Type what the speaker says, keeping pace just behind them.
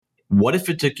What if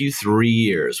it took you 3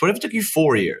 years? What if it took you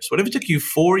 4 years? What if it took you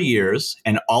 4 years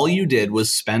and all you did was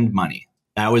spend money?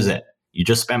 That was it. You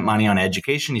just spent money on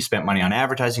education. You spent money on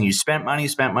advertising. You spent money.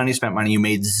 You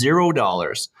made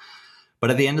 $0.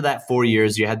 But at the end of that 4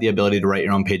 years, you had the ability to write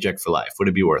your own paycheck for life. Would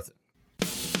it be worth it?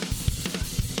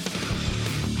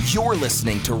 You're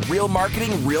listening to Real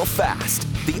Marketing Real Fast,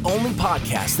 the only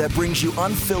podcast that brings you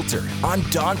unfiltered,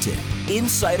 undaunted,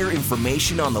 insider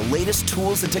information on the latest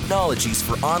tools and technologies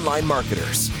for online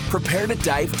marketers. Prepare to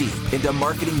dive deep into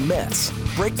marketing myths,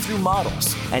 breakthrough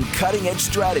models, and cutting-edge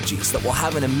strategies that will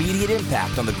have an immediate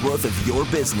impact on the growth of your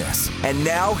business. And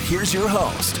now, here's your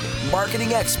host,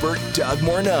 marketing expert Doug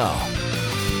Morneau.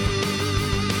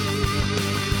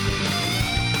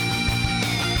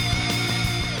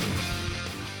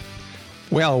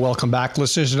 Well, welcome back,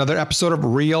 listeners, to another episode of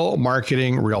Real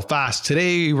Marketing Real Fast.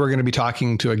 Today, we're going to be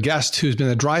talking to a guest who's been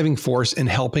a driving force in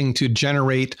helping to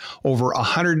generate over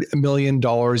 $100 million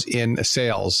in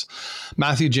sales.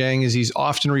 Matthew Jiang, as he's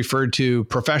often referred to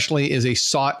professionally, is a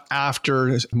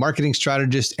sought-after marketing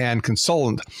strategist and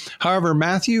consultant. However,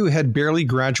 Matthew had barely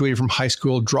graduated from high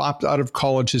school, dropped out of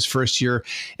college his first year,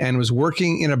 and was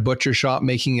working in a butcher shop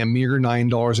making a mere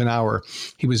 $9 an hour.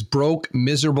 He was broke,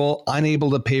 miserable, unable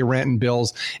to pay rent and bills,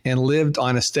 and lived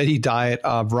on a steady diet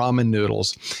of ramen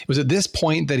noodles. It was at this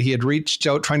point that he had reached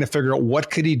out trying to figure out what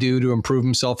could he do to improve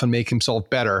himself and make himself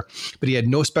better, but he had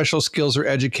no special skills or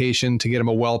education to get him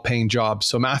a well-paying job.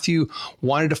 So Matthew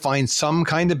wanted to find some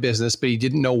kind of business, but he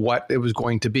didn't know what it was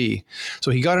going to be.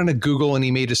 So he got into Google and he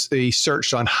made a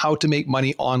search on how to make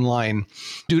money online.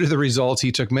 Due to the results,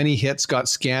 he took many hits, got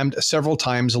scammed several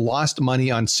times, lost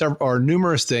money on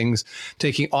numerous things,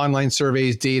 taking online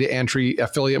surveys, data entry,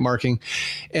 affiliate marketing,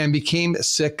 and became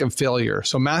sick of failure.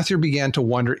 So Matthew began to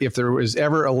wonder if there was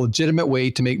ever a legitimate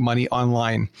way to make money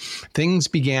online. Things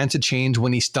began to change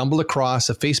when he stumbled across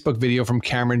a Facebook video from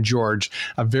Cameron George,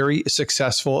 a very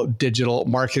successful digital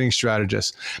marketing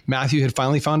strategist. Matthew had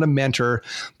finally found a mentor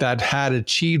that had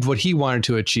achieved what he wanted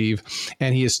to achieve,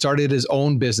 and he has started his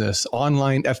own business,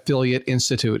 Online Affiliate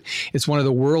Institute. It's one of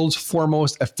the world's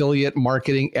foremost affiliate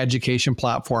marketing education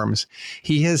platforms.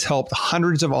 He has helped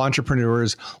hundreds of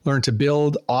entrepreneurs learn to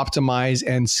build, optimize,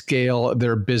 and scale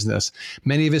their business.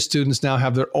 Many of his students now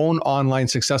have their own online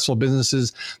successful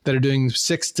businesses that are doing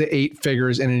 6 to 8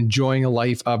 figures and enjoying a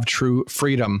life of true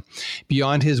freedom.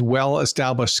 Beyond his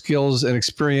well-established skills and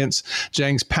experience,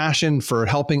 Jiang's passion for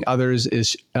helping others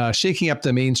is shaking up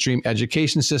the mainstream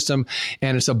education system,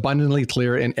 and it's abundantly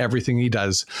clear in everything he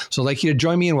does. So I'd like you to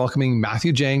join me in welcoming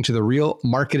Matthew Jiang to the Real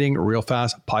Marketing Real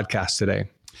Fast podcast today.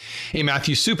 Hey,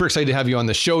 Matthew, super excited to have you on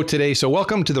the show today. So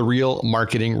welcome to the Real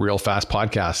Marketing Real Fast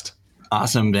podcast.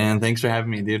 Awesome, Dan. Thanks for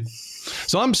having me, dude.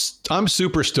 So I'm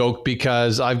super stoked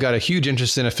because I've got a huge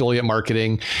interest in affiliate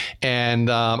marketing,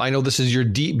 and I know this is your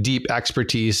deep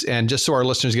expertise. And just so our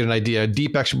listeners get an idea,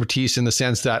 deep expertise in the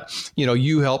sense that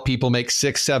you help people make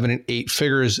 6, 7, and 8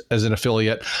 figures as an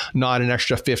affiliate, not an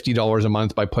extra $50 a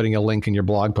month by putting a link in your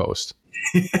blog post.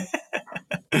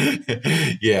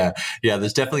 Yeah.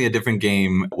 There's definitely a different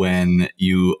game when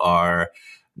you are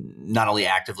not only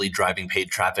actively driving paid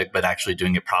traffic, but actually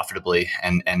doing it profitably.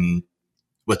 And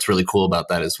what's really cool about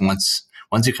that is once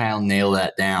you kind of nail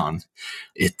that down,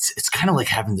 it's kind of like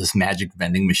having this magic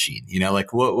vending machine.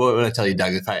 Like what would I tell you,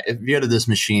 Doug? If you had this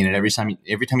machine and every time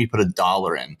you put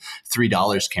 $1 in,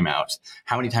 $3 came out,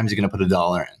 how many times are you going to put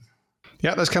 $1 in?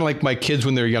 Yeah, that's kind of like my kids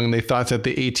when they were young. They thought that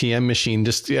the ATM machine,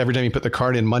 just every time you put the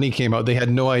card in, money came out. They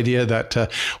had no idea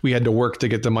that we had to work to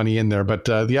get the money in there. But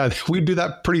we do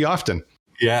that pretty often.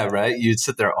 Yeah, right. You'd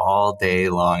sit there all day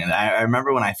long. And I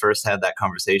remember when I first had that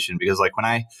conversation, because like when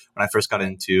I first got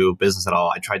into business at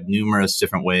all, I tried numerous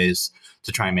different ways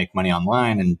to try and make money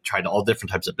online and tried all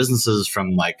different types of businesses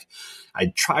from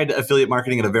I tried affiliate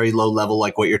marketing at a very low level,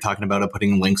 like what you're talking about, of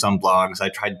putting links on blogs. I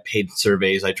tried paid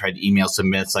surveys. I tried email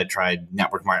submits. I tried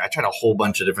network marketing. I tried a whole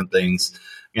bunch of different things.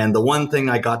 And the one thing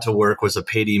I got to work was a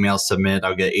paid email submit.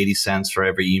 I'll get 80 cents for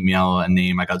every email and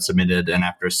name I got submitted. And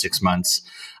after 6 months,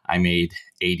 I made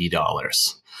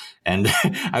 $80. And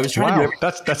I was trying to do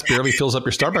that's barely fills up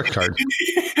your Starbucks card.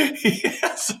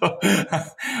 Yeah, so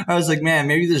I was like, man,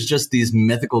 maybe there's just these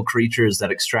mythical creatures that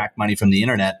extract money from the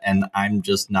internet, and I'm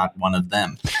just not one of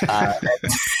them.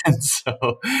 And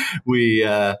so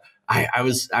I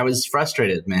was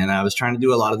frustrated, man. I was trying to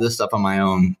do a lot of this stuff on my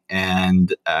own,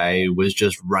 and I was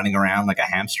just running around like a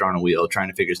hamster on a wheel trying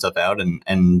to figure stuff out,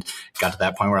 and got to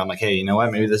that point where I'm like, hey, you know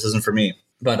what? Maybe this isn't for me.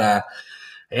 But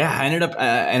Yeah, I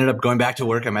ended up going back to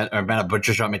work. I'm at a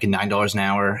butcher shop making $9 an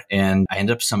hour, and I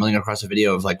ended up stumbling across a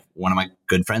video of like one of my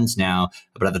good friends now.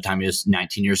 But at the time, he was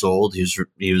 19 years old.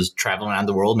 He was traveling around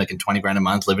the world, making 20 grand a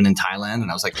month, living in Thailand,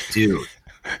 and I was like, dude,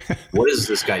 what is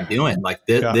this guy doing? Like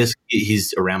this,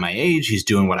 he's around my age. He's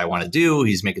doing what I want to do.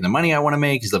 He's making the money I want to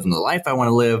make. He's living the life I want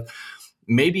to live.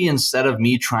 Maybe instead of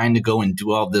me trying to go and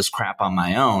do all this crap on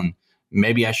my own,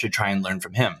 maybe I should try and learn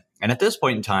from him. And at this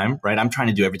point in time, right, I'm trying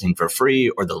to do everything for free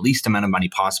or the least amount of money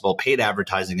possible. Paid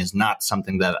advertising is not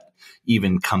something that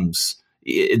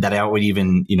I would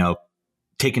even,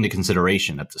 take into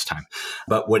consideration at this time.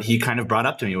 But what he kind of brought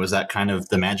up to me was that kind of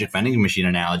the magic vending machine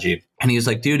analogy. And he was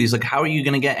like, dude, how are you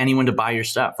going to get anyone to buy your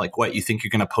stuff? Like, what, you think you're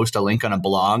going to post a link on a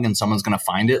blog and someone's going to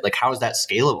find it? Like, how is that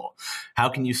scalable? How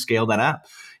can you scale that up?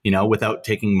 Without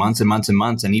taking months and months and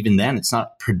months. And even then, it's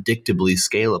not predictably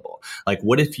scalable. Like,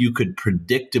 what if you could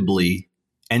predictably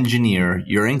engineer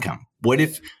your income? What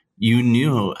if you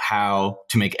knew how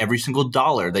to make every single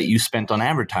dollar that you spent on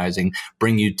advertising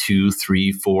bring you $2,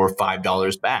 $3, $4,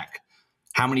 $5 back?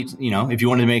 How many, if you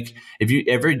wanted to make,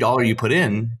 every dollar you put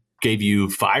in gave you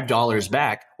 $5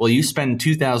 back, well, you spend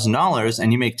 $2,000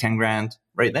 and you make 10 grand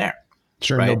right there.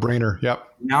 Sure. Right? No brainer. Yep.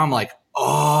 Now I'm like,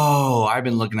 oh, I've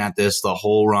been looking at this the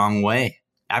whole wrong way.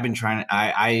 I've been trying to,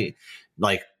 I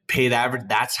like paid average.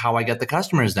 That's how I get the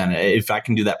customers then. If I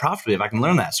can do that profitably, if I can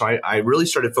learn that. So I really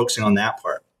started focusing on that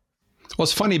part. Well,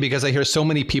 it's funny because I hear so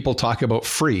many people talk about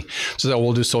free. So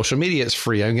we'll do social media, it's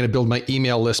free. I'm going to build my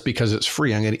email list because it's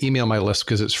free. I'm going to email my list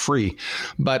because it's free.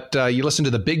 But you listen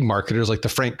to the big marketers like the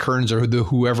Frank Kerns or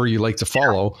whoever you like to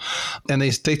follow, and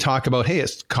they talk about, hey,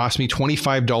 it cost me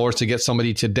 $25 to get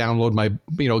somebody to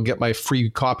download get my free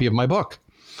copy of my book.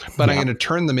 But I'm going to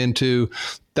turn them into,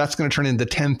 that's going to turn into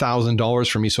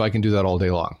 $10,000 for me so I can do that all day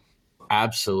long.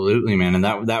 Absolutely, man. And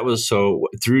that was so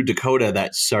through Dakota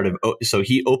that started. So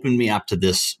he opened me up to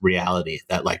this reality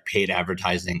that like paid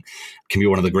advertising can be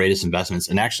one of the greatest investments.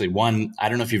 And actually I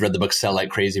don't know if you've read the book Sell Like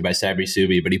Crazy by Sabri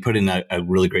Suby, but he put in a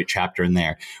really great chapter in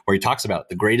there where he talks about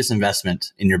the greatest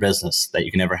investment in your business that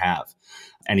you can ever have.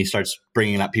 And he starts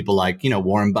bringing up people like,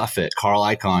 Warren Buffett, Carl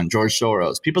Icahn, George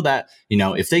Soros, people that,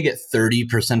 if they get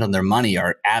 30% on their money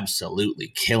are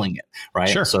absolutely killing it. Right.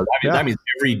 Sure. So that means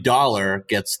every dollar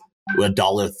gets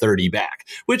 $1.30 back,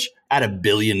 which at $1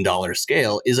 billion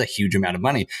scale is a huge amount of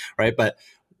money, right? But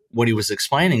what he was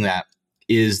explaining that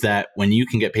is that when you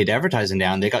can get paid advertising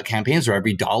down, they got campaigns where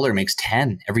every dollar makes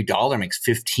 10, every dollar makes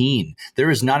 15.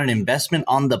 There is not an investment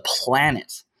on the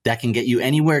planet that can get you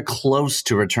anywhere close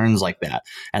to returns like that.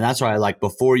 And that's why, like,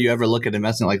 before you ever look at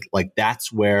investment, like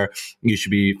that's where you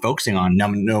should be focusing on.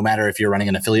 No matter if you're running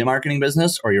an affiliate marketing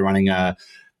business or you're running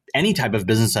any type of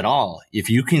business at all, if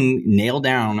you can nail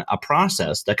down a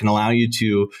process that can allow you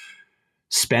to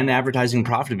spend advertising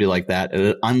profitably like that,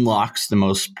 it unlocks the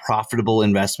most profitable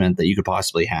investment that you could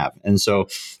possibly have. And so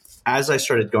as I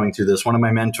started going through this, one of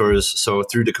my mentors, so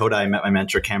through Dakota, I met my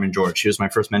mentor, Cameron George. He was my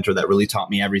first mentor that really taught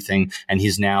me everything. And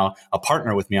he's now a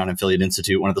partner with me on Affiliate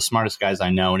Institute, one of the smartest guys I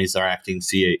know, and he's our acting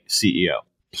CEO.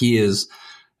 He is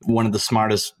one of the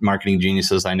smartest marketing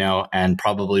geniuses I know. And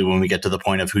probably when we get to the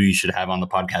point of who you should have on the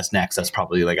podcast next, that's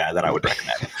probably the guy that I would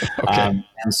recommend. Okay.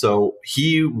 And so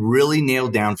he really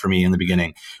nailed down for me in the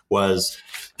beginning was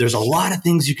there's a lot of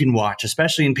things you can watch,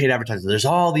 especially in paid advertising. There's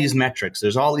all these metrics.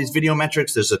 There's all these video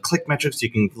metrics. There's a click metrics. You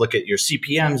can look at your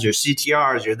CPMs, your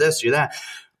CTRs, your this, your that.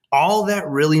 All that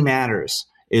really matters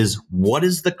is what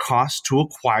is the cost to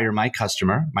acquire my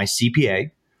customer, my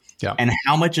CPA, and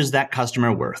how much is that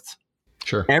customer worth?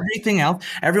 Sure. Everything else,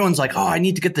 everyone's like, oh, I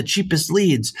need to get the cheapest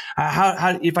leads.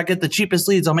 How if I get the cheapest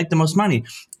leads, I'll make the most money.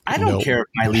 I don't care if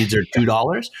my leads are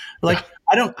 $2. Like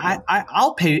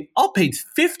I'll pay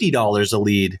 $50 a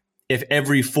lead if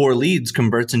every 4 leads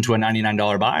converts into a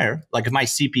 $99 buyer. Like if my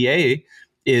CPA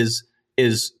is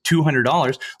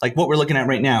 $200, like what we're looking at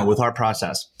right now with our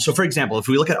process. So for example, if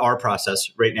we look at our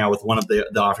process right now with one of the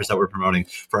offers that we're promoting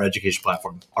for our education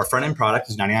platform, our front end product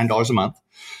is $99 a month.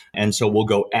 And so we'll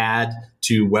go add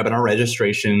to webinar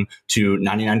registration to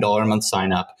 $99 a month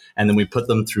sign up. And then we put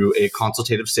them through a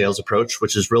consultative sales approach,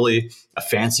 which is really a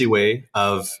fancy way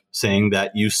of saying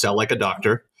that you sell like a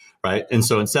doctor, right? And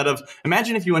so instead of,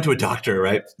 imagine if you went to a doctor,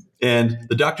 right? And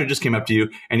the doctor just came up to you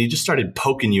and he just started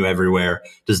poking you everywhere.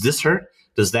 Does this hurt?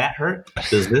 Does that hurt?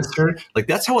 Does this hurt? Like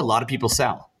that's how a lot of people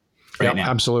sell right now.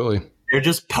 Absolutely. They're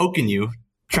just poking you,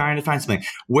 trying to find something.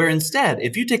 Where instead,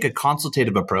 if you take a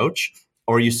consultative approach,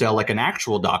 or you sell like an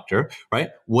actual doctor, right?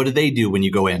 What do they do when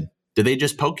you go in? Do they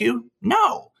just poke you?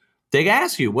 No. They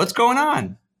ask you, what's going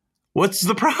on? What's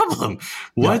the problem?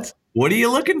 What are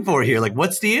you looking for here? Like,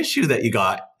 what's the issue that you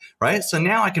got? right? So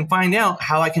now I can find out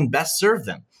how I can best serve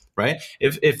them, right?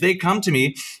 If they come to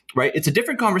me, right, it's a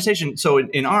different conversation. So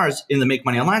in ours, in the Make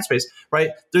Money Online space, right,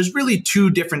 there's really two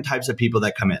different types of people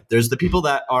that come in. There's the people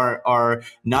that are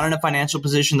not in a financial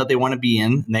position that they want to be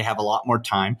in, and they have a lot more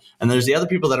time. And there's the other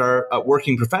people that are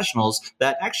working professionals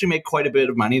that actually make quite a bit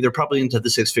of money. They're probably into the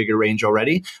 6-figure range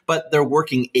already, but they're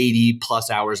working 80 plus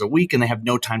hours a week and they have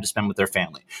no time to spend with their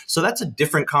family. So that's a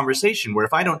different conversation where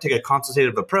if I don't take a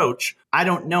consultative approach, I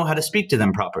don't know how to speak to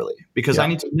them properly because I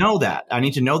need to know that. I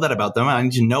need to know that about them. I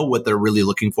need to know what they're really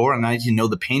looking for. And I need to know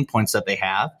the pain points that they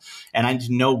have. And I need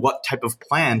to know what type of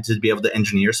plan to be able to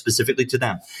engineer specifically to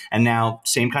them. And now,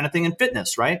 same kind of thing in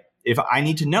fitness, right? If I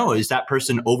need to know, is that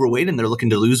person overweight and they're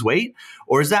looking to lose weight?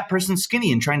 Or is that person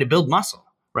skinny and trying to build muscle,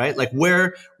 right? Like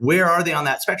where are they on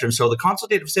that spectrum? So the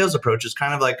consultative sales approach is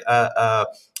kind of like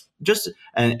just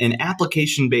an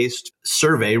application-based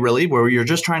survey, really, where you're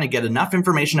just trying to get enough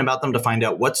information about them to find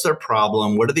out what's their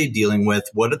problem, what are they dealing with,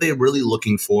 what are they really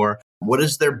looking for, what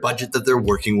is their budget that they're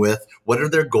working with, what are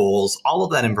their goals, all of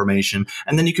that information,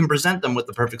 and then you can present them with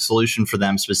the perfect solution for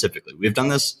them specifically. We've done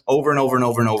this over and over and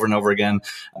over and over and over again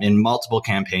in multiple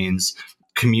campaigns.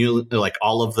 Like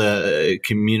all of the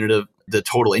cumulative, the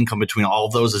total income between all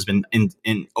of those has been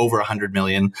in over 100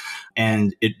 million.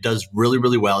 And it does really,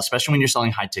 really well, especially when you're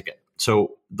selling high ticket.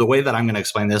 So the way that I'm going to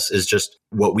explain this is just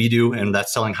what we do, and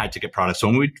that's selling high ticket products. So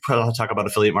when we talk about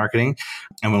affiliate marketing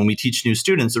and when we teach new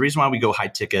students, the reason why we go high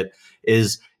ticket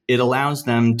is it allows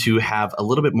them to have a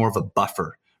little bit more of a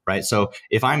buffer, right? So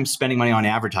if I'm spending money on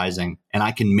advertising and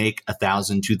I can make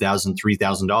 $1,000, $2,000,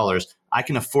 $3,000, I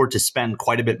can afford to spend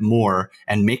quite a bit more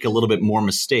and make a little bit more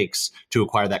mistakes to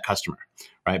acquire that customer,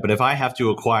 right? But if I have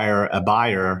to acquire a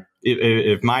buyer,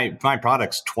 if my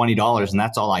product's $20 and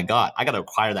that's all I got to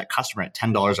acquire that customer at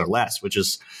 $10 or less, which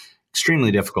is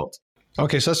extremely difficult.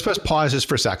 Okay, so let's pause this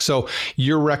for a sec. So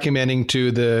you're recommending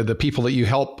to the people that you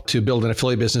help to build an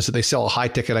affiliate business that they sell a high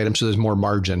ticket item so there's more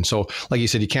margin. So like you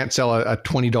said, you can't sell a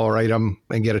 $20 item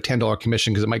and get a $10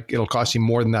 commission because it'll cost you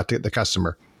more than that to the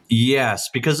customer. Yes,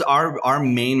 because our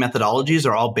main methodologies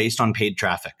are all based on paid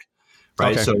traffic,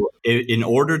 right? Okay. So in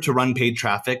order to run paid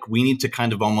traffic, we need to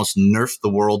kind of almost nerf the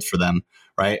world for them,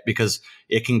 right? Because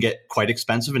it can get quite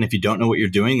expensive. And if you don't know what you're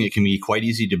doing, it can be quite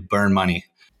easy to burn money.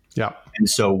 Yeah. And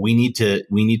so we need to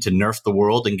nerf the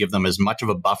world and give them as much of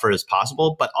a buffer as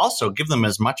possible, but also give them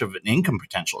as much of an income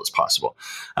potential as possible.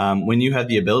 When you have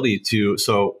the ability to,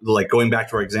 so like going back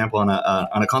to our example on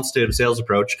a consultative sales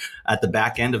approach, at the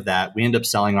back end of that, we end up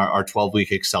selling our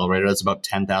 12-week accelerator. That's about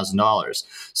 $10,000.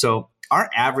 So our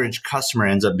average customer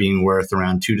ends up being worth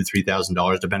around $2,000 to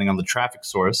 $3,000, depending on the traffic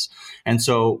source. And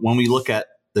so when we look at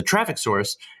the traffic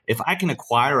source, if I can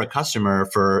acquire a customer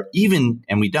for even,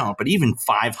 and we don't, but even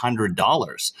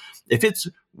 $500, if it's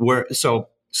where, so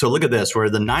look at this, we're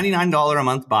the $99 a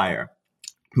month buyer.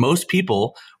 Most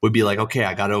people would be like, okay,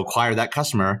 I got to acquire that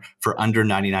customer for under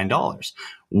 $99.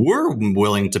 We're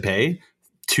willing to pay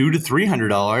 $200 to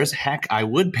 $300. Heck, I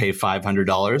would pay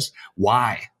 $500.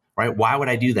 Why? Right? Why would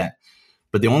I do that?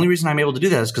 But the only reason I'm able to do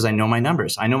that is because I know my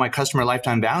numbers. I know my customer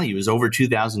lifetime value is over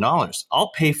 $2,000.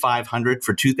 I'll pay $500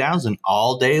 for $2,000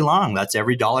 all day long. That's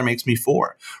every dollar makes me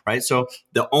 $4, right? So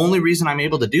the only reason I'm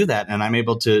able to do that and I'm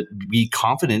able to be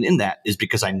confident in that is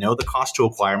because I know the cost to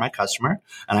acquire my customer,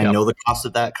 and I know the cost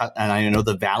of that, and I know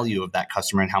the value of that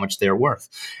customer and how much they're worth.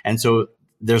 And so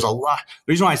there's a lot.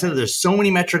 The reason why I said that there's so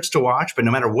many metrics to watch, but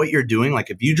no matter what you're doing, like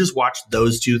if you just watch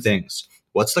those two things,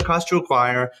 what's the cost to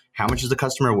acquire? How much is the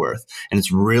customer worth? And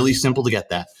it's really simple to get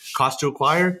that. Cost to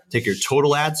acquire, take your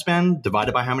total ad spend,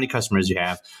 divided by how many customers you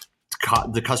have.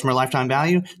 The customer lifetime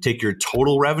value, take your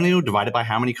total revenue, divided by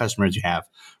how many customers you have,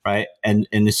 right? And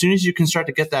as soon as you can start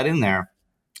to get that in there,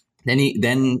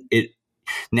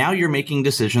 now you're making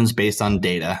decisions based on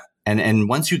data. And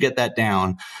once you get that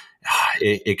down,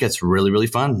 it gets really, really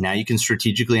fun. Now you can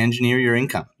strategically engineer your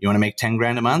income. You want to make 10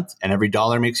 grand a month and every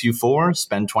dollar makes you $4,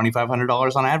 spend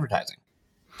 $2,500 on advertising.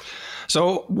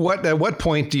 So at what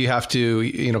point do you have to,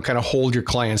 kind of hold your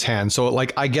client's hand? So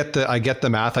like I get the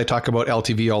math. I talk about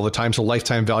LTV all the time. So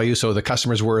lifetime value. So the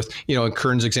customer's worth, in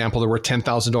Kern's example, they're worth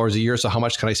 $10,000 a year. So how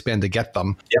much can I spend to get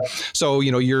them? Yep. So,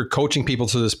 you're coaching people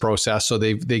through this process. So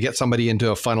they get somebody into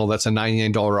a funnel that's a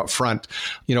 $99 up front.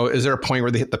 Is there a point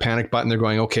where they hit the panic button? They're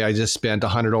going, okay, I just spent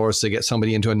 $100 to get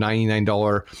somebody into a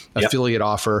 $99 affiliate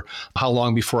offer. How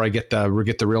long before I get the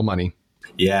real money?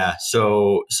 Yeah.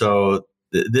 So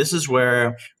This is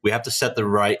where we have to set the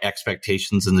right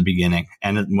expectations in the beginning.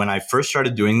 And when I first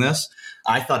started doing this,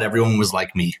 I thought everyone was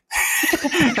like me.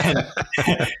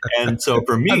 and so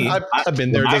for me, I've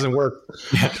been there. It doesn't work.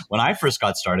 When I first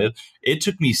got started, it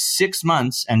took me 6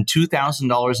 months and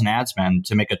 $2,000 in ad spend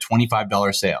to make a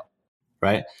 $25 sale,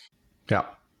 right? Yeah.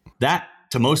 That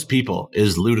to most people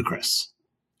is ludicrous.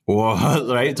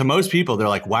 Right? To most people, they're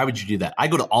like, why would you do that? I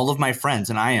go to all of my friends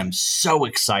and I am so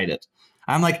excited.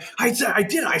 I'm like, I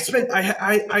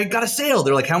got a sale.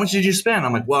 They're like, how much did you spend?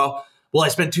 I'm like, well, I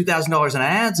spent $2,000 in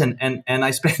ads and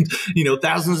I spent,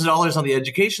 thousands of dollars on the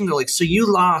education. They're like, so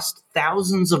you lost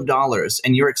thousands of dollars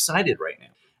and you're excited right now.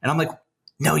 And I'm like,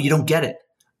 no, you don't get it.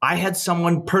 I had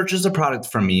someone purchase a product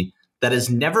from me that has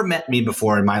never met me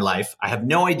before in my life. I have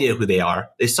no idea who they are.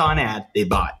 They saw an ad, they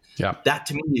bought. Yeah. That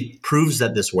to me proves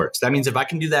that this works. That means if I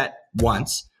can do that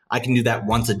once, I can do that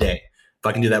once a day. If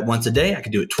I can do that once a day, I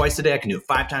can do it twice a day. I can do it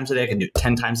 5 times a day. I can do it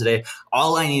 10 times a day.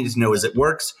 All I need to know is it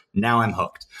works. Now I'm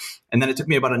hooked. And then it took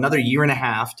me about another year and a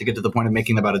half to get to the point of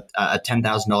making about a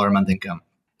 $10,000 a month income.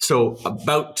 So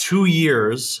about 2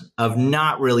 years of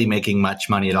not really making much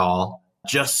money at all,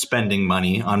 just spending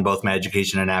money on both my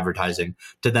education and advertising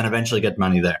to then eventually get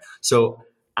money there. So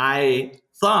I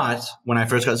thought when I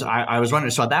first got, I was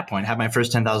wondering, so at that point, I had my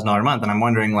first $10,000 a month and I'm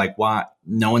wondering like, why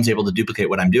no one's able to duplicate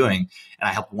what I'm doing. And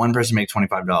I helped one person make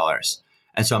 $25.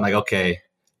 And so I'm like, okay,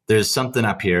 there's something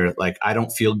up here. Like, I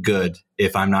don't feel good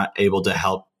if I'm not able to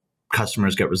help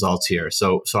customers get results here.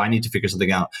 So I need to figure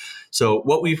something out. So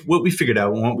what we figured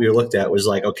out and what we looked at was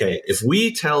like, okay, if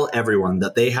we tell everyone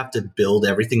that they have to build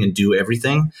everything and do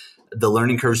everything, the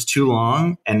learning curve is too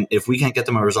long. And if we can't get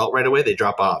them a result right away, they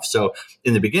drop off. So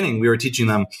in the beginning, we were teaching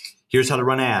them, here's how to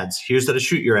run ads. Here's how to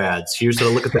shoot your ads. Here's how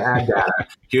to look at the ad data.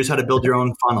 Here's how to build your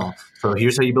own funnel. So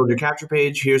here's how you build your capture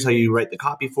page. Here's how you write the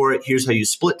copy for it. Here's how you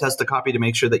split test the copy to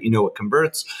make sure that you know it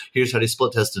converts. Here's how to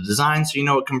split test the design so you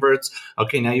know it converts.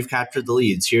 Okay, now you've captured the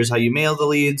leads. Here's how you mail the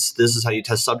leads. This is how you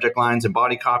test subject lines and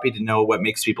body copy to know what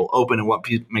makes people open and what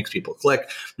makes people click.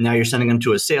 Now you're sending them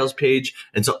to a sales page.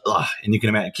 And so, and you can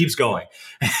imagine, it keeps going.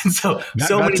 And so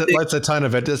that's a ton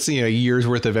of it. That's a year's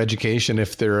worth of education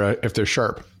if they're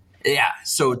sharp. Yeah,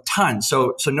 so tons.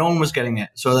 So no one was getting it.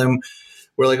 So then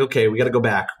we're like, okay, we got to go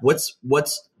back. What's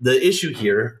the issue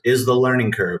here is the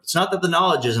learning curve. It's not that the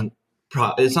knowledge isn't,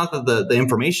 it's not that the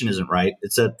information isn't right.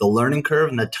 It's that the learning curve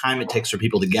and the time it takes for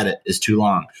people to get it is too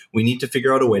long. We need to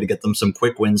figure out a way to get them some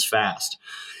quick wins fast.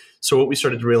 So what we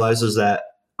started to realize is that,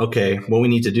 okay, what we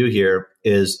need to do here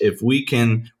is if we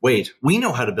can we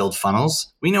know how to build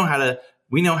funnels. We know how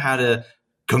to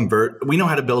convert. We know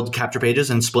how to build capture pages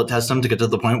and split test them to get to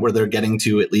the point where they're getting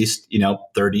to at least,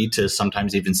 30 to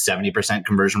sometimes even 70%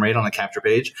 conversion rate on a capture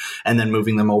page, and then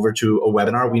moving them over to a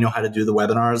webinar. We know how to do the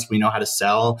webinars. We know how to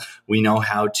sell. We know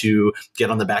how to get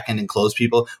on the back end and close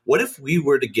people. What if we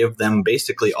were to give them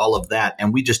basically all of that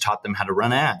and we just taught them how to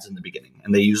run ads in the beginning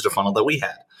and they used a funnel that we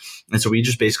had? And so we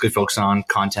just basically focused on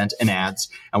content and ads,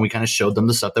 and we kind of showed them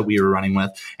the stuff that we were running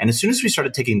with. And as soon as we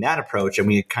started taking that approach and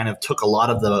we kind of took a lot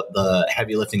of the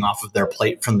heavy lifting off of their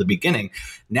plate from the beginning,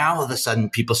 now all of a sudden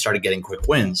people started getting quick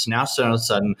wins. Now all of a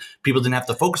sudden people didn't have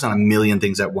to focus on a million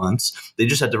things at once. They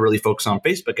just had to really focus on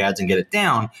Facebook ads and get it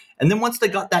down. And then once they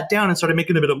got that down and started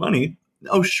making a bit of money,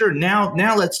 oh, sure. Now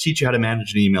let's teach you how to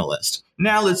manage an email list.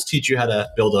 Now let's teach you how to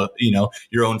build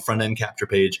your own front end capture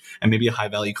page and maybe a high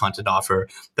value content offer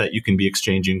that you can be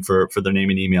exchanging for their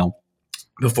name and email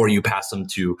before you pass them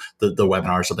to the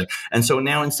webinar or something. And so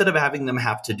now instead of having them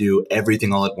have to do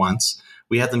everything all at once,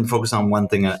 we have them focus on one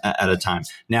thing at a time.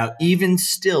 Now, even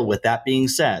still, with that being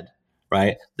said,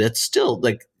 right, that's still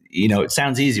like, it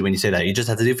sounds easy when you say that. You just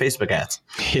have to do Facebook ads,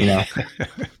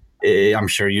 I'm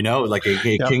sure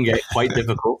it can get quite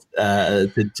difficult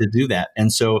to do that.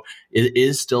 And so it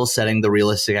is still setting the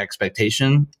realistic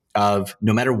expectation of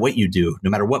no matter what you do,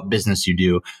 no matter what business you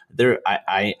do,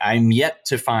 I'm yet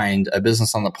to find a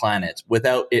business on the planet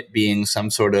without it being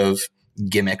some sort of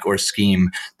gimmick or scheme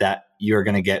that you're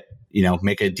going to get,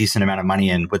 make a decent amount of money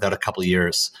in without a couple of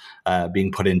years being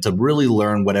put in to really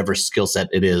learn whatever skill set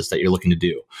it is that you're looking to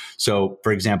do. So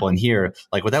for example, in here,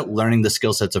 like without learning the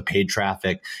skill sets of paid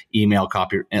traffic, email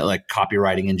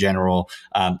copywriting in general,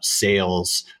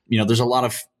 sales, there's a lot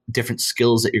of different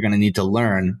skills that you're going to need to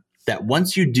learn that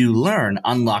once you do learn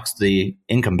unlocks the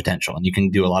income potential and you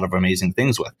can do a lot of amazing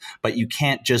things with, but you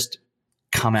can't just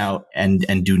come out and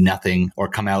do nothing or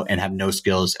come out and have no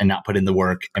skills and not put in the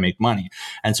work and make money.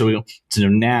 And so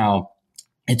now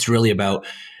it's really about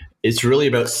It's really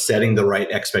about setting the right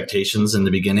expectations in the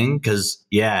beginning. Cause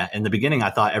in the beginning, I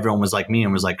thought everyone was like me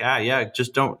and was like,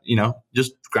 just don't,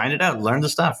 just grind it out, learn the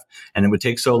stuff. And it would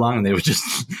take so long and they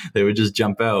would just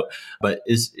jump out. But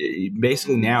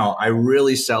basically now I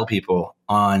really sell people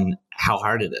on how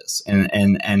hard it is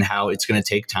and how it's going to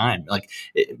take time. Like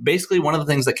basically one of the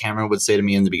things that Cameron would say to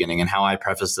me in the beginning and how I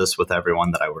preface this with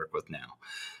everyone that I work with now.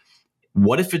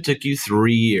 What if it took you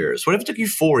 3 years? What if it took you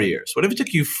 4 years? What if it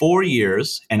took you 4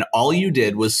 years and all you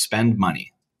did was spend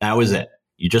money? That was it.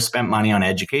 You just spent money on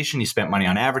education. You spent money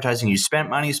on advertising. You spent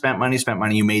money.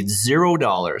 You made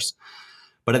 $0.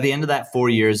 But at the end of that 4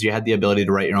 years, you had the ability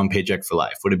to write your own paycheck for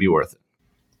life. Would it be worth it?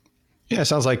 Yeah, it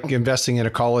sounds like investing in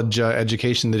a college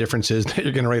education. The difference is that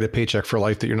you're going to write a paycheck for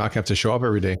life that you're not going to have to show up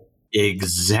every day.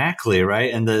 Exactly.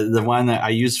 Right. And the one that I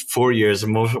use 4 years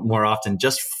more often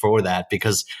just for that,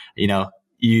 because,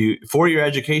 4-year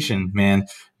education, man,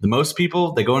 the most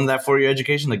people, they go into that 4-year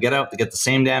education, they get out, they get the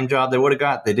same damn job they would have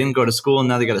got. They didn't go to school. And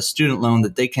now they got a student loan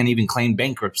that they can't even claim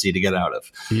bankruptcy to get out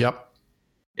of. Yep.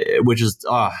 Which is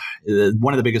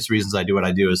one of the biggest reasons I do what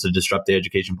I do is to disrupt the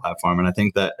education platform. And I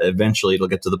think that eventually it'll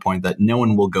get to the point that no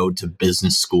one will go to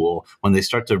business school when they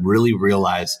start to really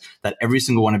realize that every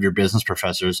single one of your business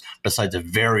professors, besides a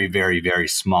very, very, very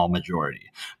small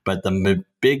majority, but the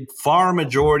far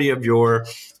majority of your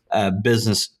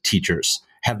business teachers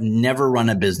have never run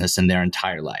a business in their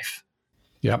entire life.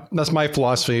 Yeah, that's my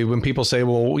philosophy. When people say,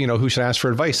 well, who should ask for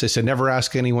advice? I said, never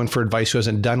ask anyone for advice who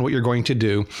hasn't done what you're going to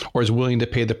do or is willing to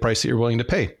pay the price that you're willing to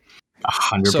pay.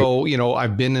 100%. So,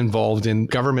 I've been involved in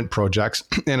government projects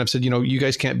and I've said, you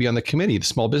guys can't be on the committee, the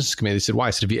small business committee. They said, why? I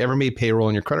said, have you ever made payroll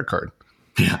on your credit card?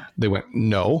 Yeah. They went,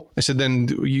 no. I said, then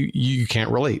you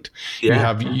can't relate.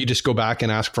 Yeah. You just go back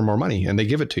and ask for more money and they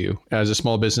give it to you. As a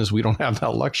small business, we don't have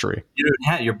that luxury.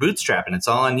 You're bootstrapping. It's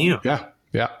all on you. Yeah.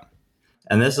 Yeah.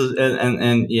 And this is,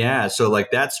 so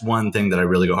like, that's one thing that I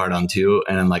really go hard on too.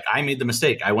 And like, I made the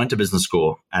mistake. I went to business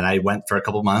school and I went for a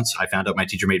couple of months. I found out my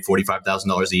teacher made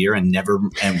 $45,000 a year and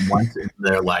once in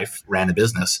their life ran a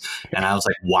business. And I was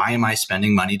like, why am I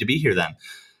spending money to be here then?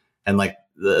 And like,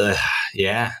 it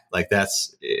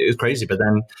was crazy. But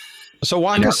then, so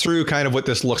walk us through kind of what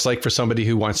this looks like for somebody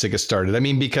who wants to get started. I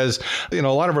mean, because, a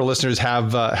lot of our listeners have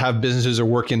businesses or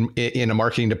work in a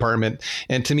marketing department.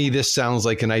 And to me, this sounds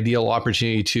like an ideal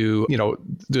opportunity to,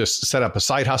 just set up a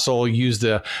side hustle, use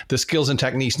the skills and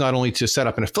techniques, not only to set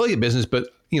up an affiliate business, but,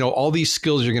 all these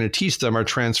skills you're going to teach them are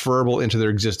transferable into their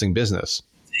existing business.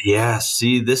 Yeah,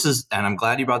 see, and I'm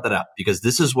glad you brought that up because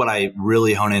this is what I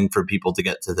really hone in for people to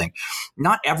get to think.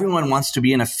 Not everyone wants to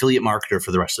be an affiliate marketer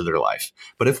for the rest of their life.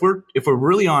 But if we're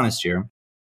really honest here,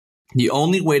 the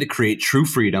only way to create true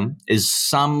freedom is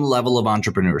some level of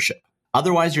entrepreneurship.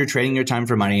 Otherwise, you're trading your time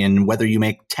for money, and whether you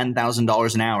make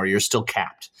 $10,000 an hour, you're still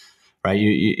capped, right?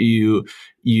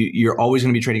 You're always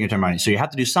going to be trading your time for money. So you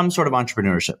have to do some sort of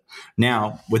entrepreneurship.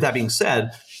 Now, with that being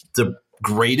said, the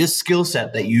greatest skill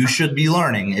set that you should be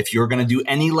learning if you're going to do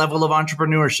any level of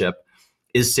entrepreneurship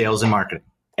is sales and marketing.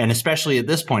 And especially at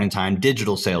this point in time,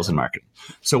 digital sales and marketing.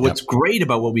 So what's great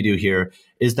about what we do here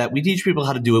is that we teach people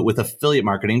how to do it with affiliate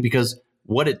marketing, because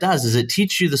what it does is it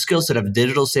teaches you the skill set of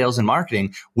digital sales and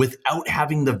marketing without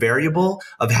having the variable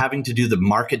of having to do the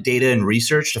market data and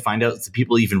research to find out if the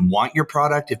people even want your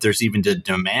product, if there's even a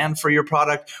demand for your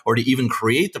product, or to even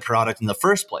create the product in the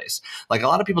first place. Like, a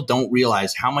lot of people don't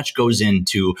realize how much goes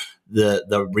into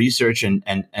the research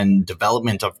and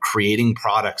development of creating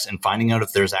products and finding out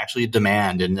if there's actually a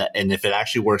demand and if it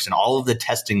actually works, and all of the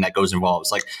testing that goes involved.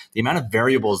 It's like the amount of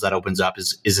variables that opens up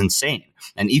is insane.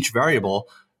 And each variable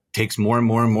takes more and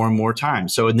more time.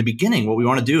 So in the beginning, what we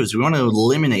want to do is we want to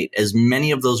eliminate as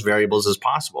many of those variables as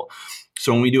possible.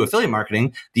 So when we do affiliate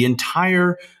marketing, the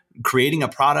entire creating a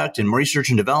product and research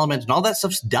and development and all that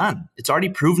stuff's done. It's already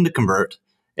proven to convert,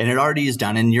 and it already is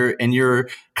done. And your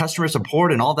customer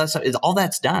support and all that stuff, all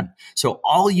that's done. So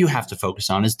all you have to focus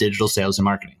on is digital sales and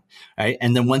marketing, right?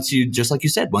 And then once you, just like you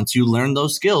said, once you learn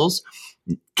those skills,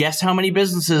 guess how many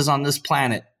businesses on this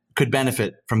planet could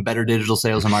benefit from better digital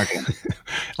sales and marketing?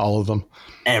 All of them.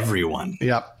 Everyone.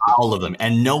 Yeah. All of them.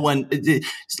 And a lot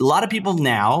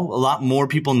more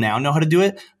people now know how to do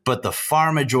it, but the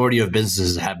far majority of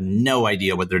businesses have no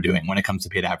idea what they're doing when it comes to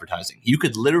paid advertising. You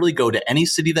could literally go to any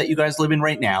city that you guys live in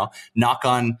right now, knock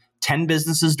on 10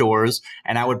 businesses' doors,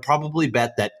 and I would probably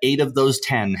bet that 8 of those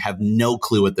 10 have no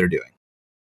clue what they're doing.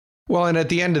 Well, and at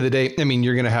the end of the day, I mean,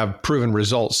 you're going to have proven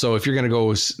results. So if you're going to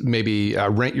go maybe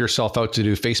rent yourself out to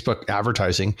do Facebook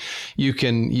advertising,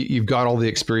 you've got all the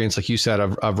experience, like you said,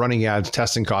 of running ads,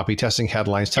 testing copy, testing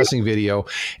headlines, testing video,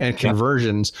 and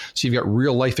conversions. So you've got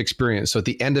real life experience. So at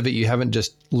the end of it, you haven't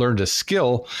just learned a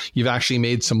skill, you've actually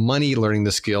made some money learning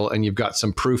the skill, and you've got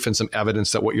some proof and some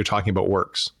evidence that what you're talking about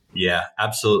works. Yeah,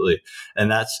 absolutely.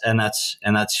 And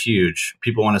that's huge.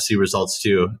 People want to see results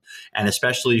too. And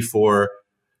especially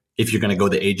if you're going to go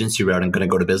the agency route and going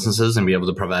to go to businesses and be able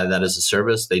to provide that as a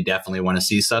service, they definitely want to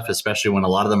see stuff, especially when a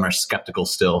lot of them are skeptical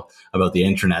still about the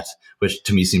internet, which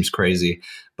to me seems crazy.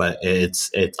 But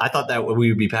I thought that we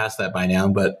would be past that by now,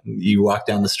 but you walk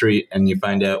down the street and you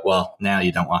find out, well, now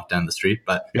you don't walk down the street,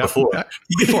 but before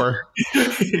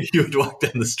you would walk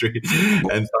down the street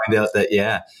and find out that,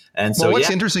 yeah. And so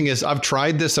what's interesting is I've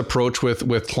tried this approach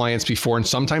with clients before, and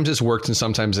sometimes it's worked and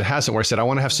sometimes it hasn't, where I said, I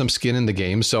want to have some skin in the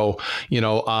game. So,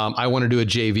 I want to do a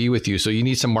JV with you. So you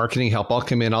need some marketing help. I'll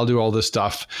come in, I'll do all this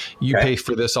stuff. You pay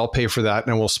for this, I'll pay for that,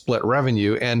 and we'll split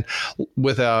revenue. And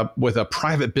with a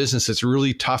private business, it's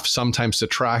really tough sometimes to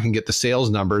track and get the sales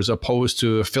numbers, opposed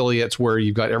to affiliates where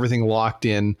you've got everything locked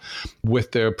in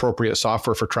with the appropriate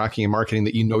software for tracking and marketing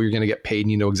that you're going to get paid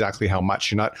and you know exactly how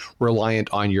much. You're not reliant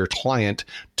on your client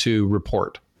to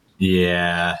report.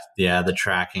 Yeah. The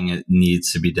tracking, it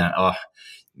needs to be done. Oh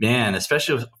man,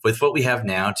 especially with what we have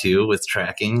now too, with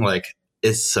tracking, like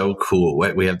it's so cool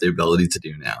what we have the ability to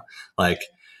do now. Like,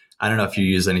 I don't know if you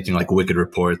use anything like Wicked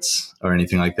Reports or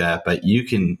anything like that, but you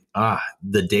can,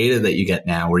 the data that you get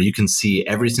now where you can see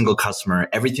every single customer,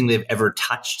 everything they've ever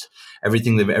touched,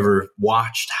 everything they've ever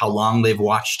watched, how long they've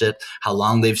watched it, how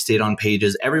long they've stayed on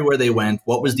pages, everywhere they went,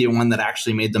 what was the one that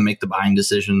actually made them make the buying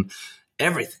decision,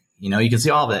 everything. You can see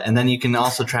all of it. And then you can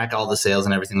also track all the sales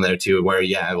and everything there too, where,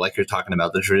 like you're talking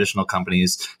about, the traditional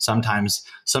companies, sometimes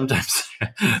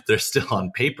they're still on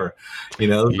paper,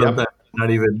 sometimes not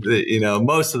even,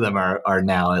 most of them are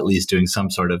now at least doing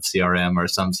some sort of CRM or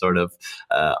some sort of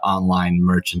online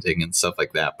merchanting and stuff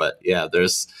like that. But yeah,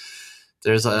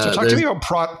 so talk to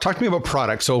me about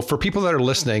product. So for people that are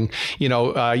listening,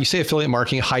 you say affiliate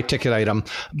marketing, high ticket item.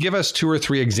 Give us 2 or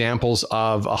 3 examples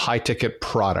of a high ticket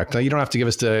product. Now, you don't have to give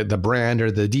us the brand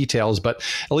or the details, but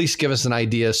at least give us an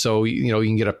idea so you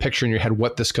can get a picture in your head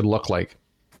what this could look like.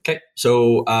 Okay.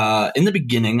 So in the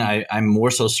beginning, I'm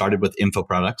more so started with info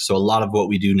products. So a lot of what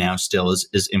we do now still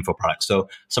is info products. So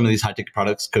some of these high ticket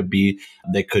products could be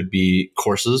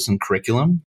courses and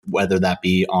curriculum, whether that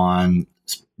be on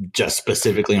just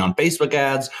specifically on Facebook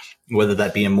ads, whether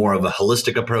that be in more of a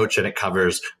holistic approach and it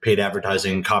covers paid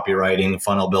advertising, copywriting,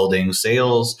 funnel building,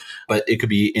 sales, but it could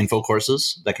be info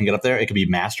courses that can get up there. It could be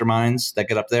masterminds that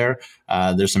get up there.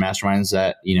 There's some masterminds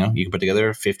that, you can put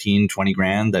together 15, 20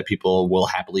 grand that people will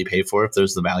happily pay for if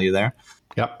there's the value there.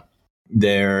 Yep.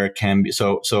 There can be,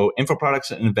 so info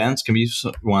products and events can be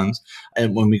ones.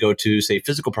 And when we go to, say,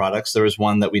 physical products, there was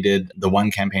one that we did, the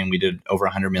one campaign we did over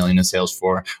 100 million in sales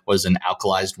for was an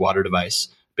alkalized water device,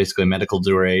 basically a medical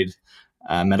grade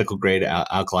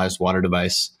alkalized water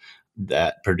device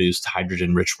that produced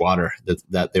hydrogen rich water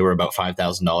that they were about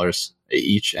 $5,000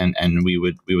 each. And we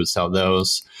would sell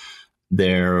those.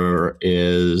 There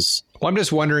is... Well, I'm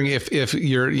just wondering if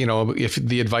you're, if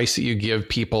the advice that you give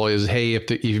people is, hey,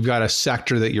 if you've got a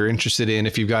sector that you're interested in,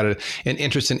 if you've got an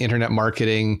interest in internet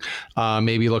marketing,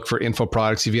 maybe look for info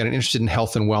products. If you've got an interest in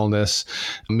health and wellness,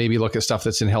 maybe look at stuff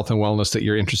that's in health and wellness that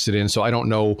you're interested in. So I don't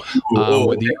know.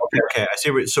 Okay. I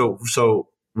see. So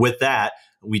with that,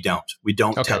 we don't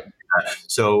okay. tell.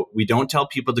 So we don't tell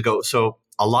people to go. So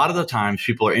a lot of the times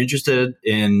people are interested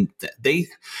in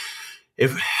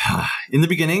If in the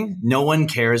beginning, no one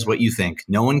cares what you think,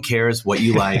 no one cares what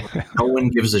you like, no one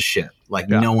gives a shit.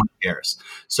 No one cares.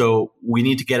 So we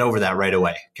need to get over that right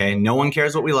away. Okay. No one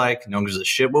cares what we like. No one gives a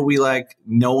shit what we like.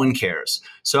 No one cares.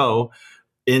 So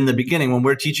in the beginning, when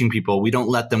we're teaching people, we don't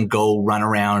let them go run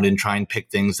around and try and pick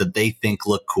things that they think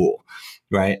look cool.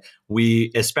 Right.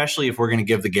 Especially if we're going to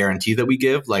give the guarantee that we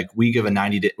give, like we give a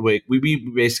 90-day,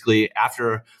 we basically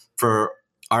for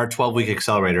our 12-week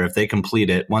accelerator, if they complete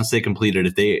it,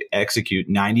 if they execute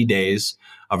 90 days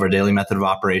of our daily method of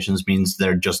operations, means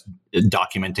they're just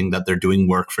documenting that they're doing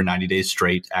work for 90 days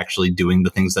straight, actually doing the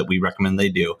things that we recommend they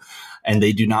do, and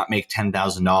they do not make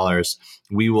 $10,000,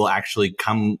 we will actually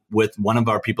come with one of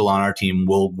our people on our team,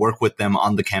 will work with them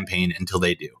on the campaign until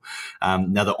they do.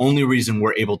 Now, the only reason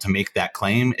we're able to make that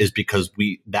claim is because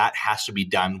that has to be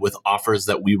done with offers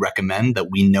that we recommend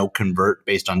that we know convert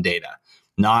based on data,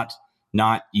 not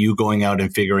you going out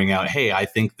and figuring out, hey, I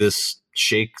think this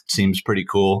shake seems pretty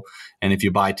cool, and if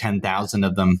you buy 10,000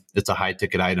 of them, it's a high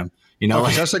ticket item.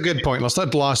 Okay, that's a good point. Let's not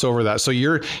gloss over that. So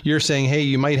you're saying, hey,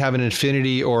 you might have an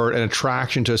affinity or an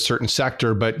attraction to a certain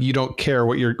sector, but you don't care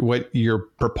what you're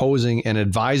proposing and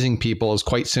advising people is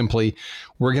quite simply,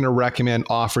 we're going to recommend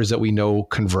offers that we know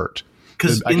convert.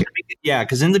 Because in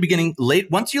the beginning,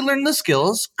 once you learn the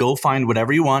skills, go find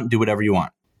whatever you want, do whatever you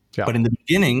want. Yeah. But in the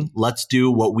beginning, let's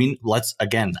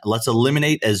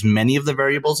eliminate as many of the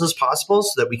variables as possible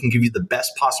so that we can give you the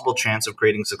best possible chance of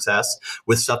creating success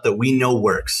with stuff that we know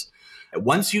works.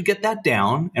 Once you get that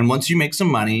down and once you make some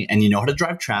money and you know how to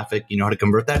drive traffic, you know how to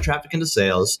convert that traffic into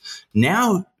sales,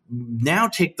 now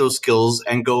take those skills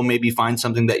and go maybe find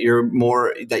something that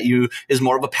is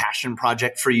more of a passion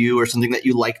project for you or something that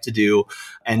you like to do.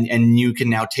 And you can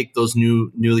now take those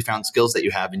newly found skills that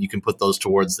you have and you can put those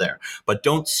towards there. But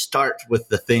don't start with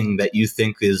the thing that you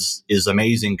think is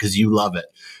amazing because you love it.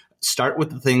 Start with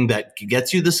the thing that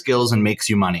gets you the skills and makes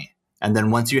you money. And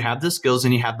then once you have the skills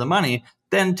and you have the money,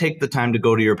 then take the time to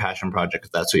go to your passion project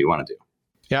if that's what you want to do.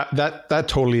 Yeah, that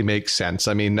totally makes sense.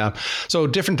 I mean, so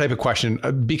different type of question.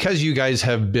 Because you guys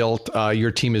have built, your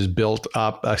team has built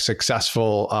up a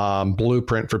successful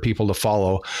blueprint for people to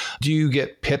follow. Do you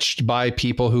get pitched by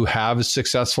people who have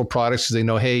successful products because they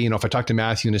know, hey, if I talk to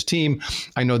Matthew and his team,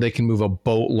 I know they can move a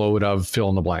boatload of fill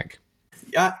in the blank?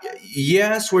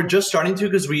 Yes, we're just starting to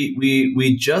because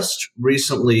we just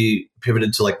recently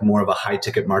pivoted to like more of a high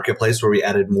ticket marketplace where we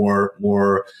added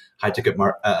more high ticket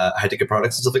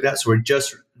products and stuff like that. So we're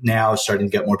just now starting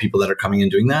to get more people that are coming and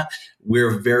doing that.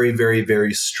 We're very, very,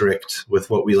 very strict with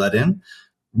what we let in.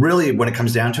 Really, when it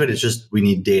comes down to it, it's just we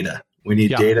need data. We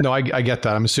need data. No, I get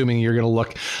that. I'm assuming you're going to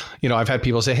look, I've had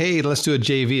people say, hey, let's do a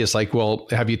JV. It's like, well,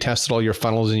 have you tested all your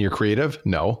funnels in your creative?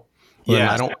 No. Well,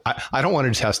 yeah, I don't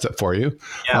want to test it for you.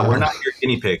 Yeah, we're not your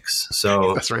guinea pigs.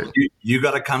 So that's right. You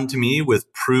got to come to me with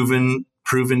proven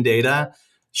data.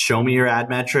 Show me your ad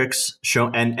metrics.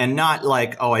 And not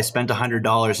like, oh, I spent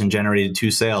 $100 and generated 2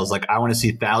 sales. Like I want to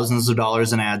see thousands of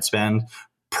dollars in ad spend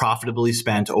profitably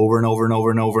spent over and over and over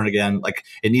and over and again. Like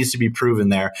it needs to be proven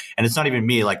there. And it's not even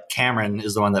me. Like Cameron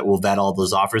is the one that will vet all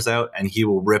those offers out and he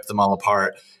will rip them all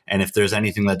apart. And if there's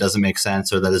anything that doesn't make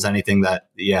sense or that is anything that,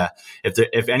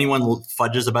 if anyone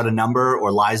fudges about a number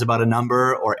or lies about a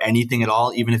number or anything at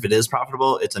all, even if it is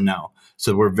profitable, it's a no.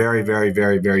 So we're very, very,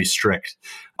 very, very strict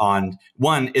on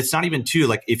one. It's not even two.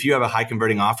 Like if you have a high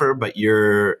converting offer, but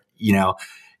we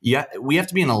have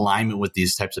to be in alignment with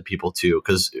these types of people too.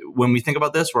 Because when we think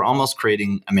about this, we're almost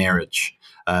creating a marriage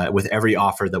with every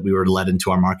offer that we were led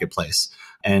into our marketplace.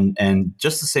 And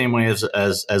just the same way as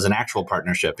an actual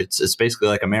partnership, it's basically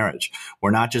like a marriage.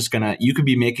 We're not just you could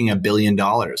be making $1 billion,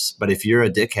 but if you're a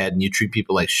dickhead and you treat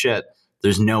people like shit,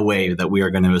 there's no way that we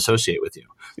are going to associate with you.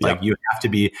 Like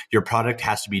your product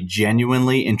has to be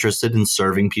genuinely interested in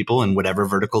serving people in whatever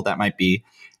vertical that might be.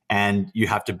 And you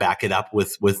have to back it up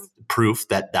with proof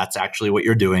that that's actually what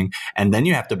you're doing. And then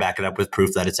you have to back it up with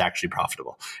proof that it's actually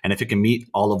profitable. And if it can meet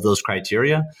all of those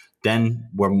criteria, then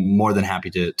we're more than happy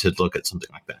to look at something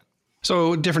like that.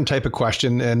 So different type of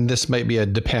question, and this might be a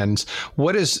depends.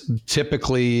 What has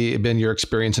typically been your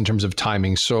experience in terms of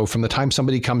timing? So from the time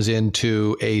somebody comes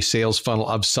into a sales funnel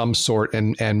of some sort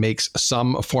and makes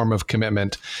some form of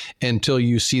commitment until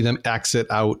you see them exit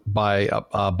out by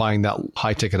buying that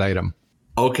high ticket item?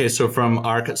 Okay, so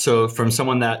from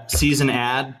someone that sees an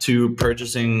ad to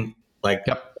purchasing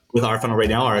with our funnel right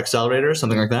now, our accelerator,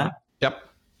 something like that. Yep.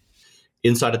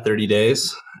 Inside of 30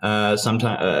 days.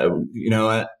 Sometimes,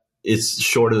 it's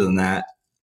shorter than that.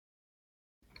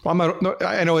 Well,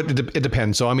 I know it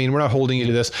depends. So, I mean, we're not holding you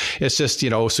to this. It's just,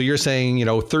 so you're saying,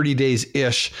 30 days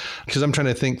ish, because I'm trying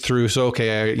to think through. So,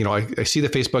 okay, I see the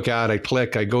Facebook ad, I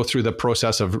click, I go through the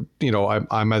process of,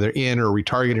 I'm either in or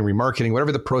retargeting, remarketing,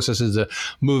 whatever the process is to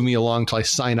move me along till I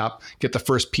sign up, get the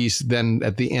first piece. Then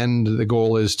at the end, the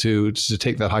goal is to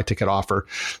take that high ticket offer.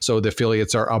 So the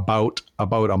affiliates are about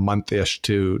a month-ish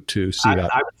to see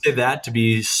that. I would say that to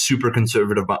be super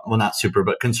conservative. Well, not super,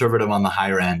 but conservative on the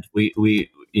higher end.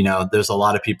 There's a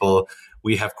lot of people,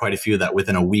 we have quite a few that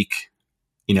within a week,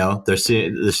 they're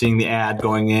seeing the ad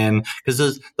going in, because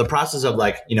there's the process of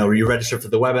you register for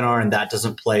the webinar and that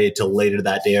doesn't play till later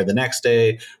that day or the next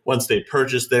day. Once they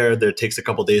purchase there takes a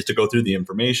couple of days to go through the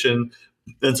information.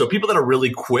 And so people that are really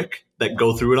quick that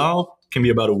go through it all can be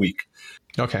about a week.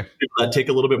 Okay. People that take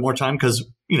a little bit more time because,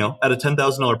 at a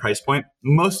 $10,000 price point,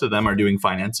 most of them are doing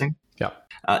financing. Yeah.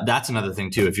 That's another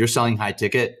thing too. If you're selling high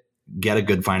ticket, get a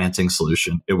good financing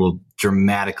solution. It will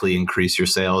dramatically increase your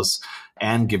sales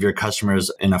and give your customers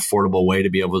an affordable way to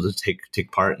be able to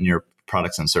take part in your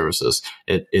products and services.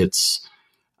 It's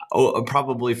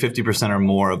probably 50% or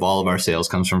more of all of our sales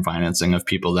comes from financing of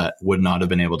people that would not have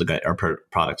been able to get our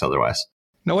products otherwise.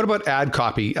 Now, what about ad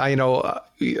copy? I know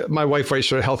my wife writes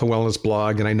for a health and wellness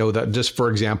blog, and I know that just for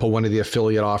example, one of the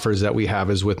affiliate offers that we have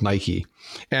is with Nike.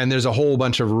 And there's a whole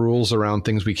bunch of rules around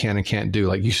things we can and can't do,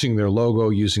 like using their logo,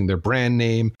 using their brand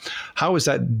name. How is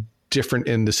that different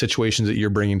in the situations that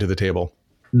you're bringing to the table?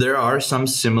 There are some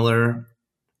similar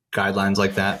guidelines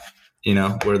like that,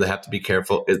 where they have to be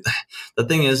careful. The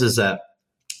thing is that,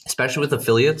 especially with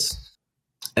affiliates,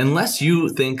 unless you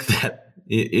think that,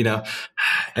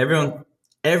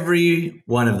 every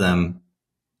one of them,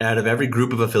 out of every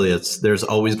group of affiliates, there's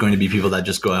always going to be people that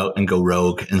just go out and go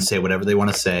rogue and say whatever they want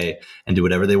to say and do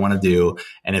whatever they want to do.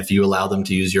 And if you allow them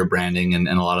to use your branding and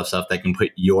a lot of stuff, that can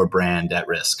put your brand at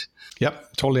risk.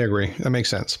 Yep, totally agree. That makes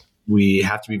sense. We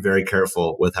have to be very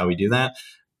careful with how we do that,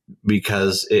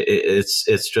 because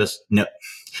it's just no.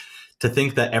 To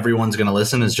think that everyone's going to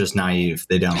listen is just naive.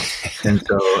 They don't. And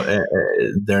so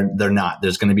they're not.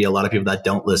 There's going to be a lot of people that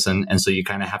don't listen. And so you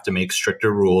kind of have to make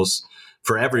stricter rules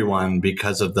for everyone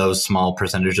because of those small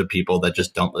percentage of people that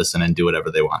just don't listen and do whatever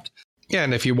they want. Yeah.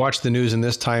 And if you watch the news in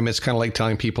this time, it's kind of like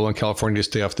telling people in California to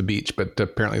stay off the beach, but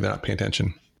apparently they're not paying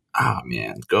attention. Oh,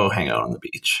 man, go hang out on the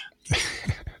beach.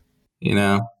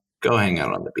 Go hang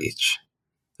out on the beach.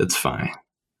 It's fine.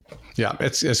 Yeah,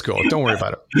 it's cool. Don't worry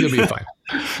about it. You'll be fine.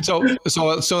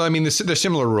 So I mean, there's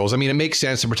similar rules. I mean, it makes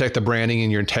sense to protect the branding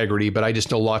and your integrity, but I just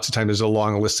know lots of times there's a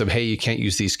long list of, hey, you can't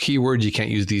use these keywords, you can't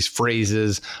use these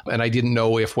phrases. And I didn't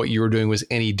know if what you were doing was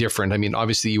any different. I mean,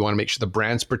 obviously you want to make sure the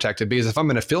brand's protected, because if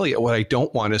I'm an affiliate, what I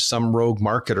don't want is some rogue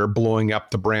marketer blowing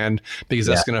up the brand, because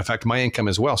that's going to affect my income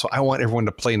as well. So I want everyone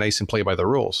to play nice and play by the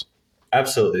rules.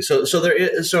 Absolutely.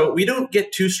 So we don't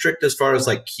get too strict as far as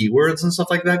like keywords and stuff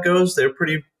like that goes. They're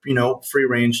pretty, free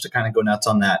range to kind of go nuts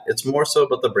on that. It's more so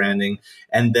about the branding.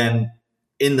 And then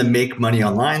in the make money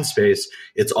online space,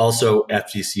 it's also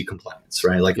FTC compliance,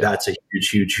 right? Like that's a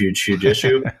huge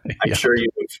issue. I'm sure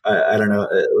I don't know,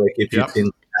 like if you've seen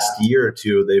the last year or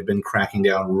two, they've been cracking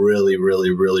down really,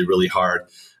 really, really, really hard.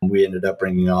 We ended up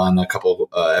bringing on a couple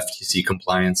of FTC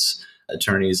compliance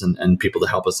attorneys and people to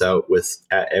help us out with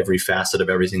every facet of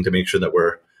everything to make sure that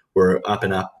we're up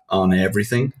and up on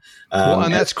everything.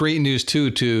 And that's great news too,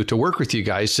 to work with you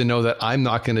guys, to know that I'm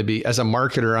not going to be, as a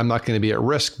marketer, I'm not going to be at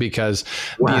risk, because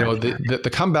the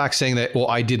comeback saying that, well,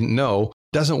 I didn't know,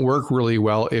 doesn't work really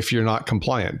well if you're not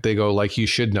compliant. They go like, you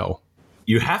should know.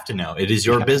 You have to know. It is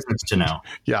your business to know.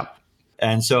 Yeah.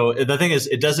 And so the thing is,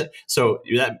 it doesn't. So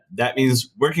that means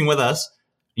working with us,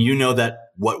 that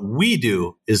what we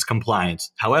do is compliant.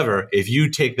 However, if you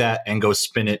take that and go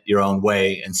spin it your own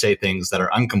way and say things that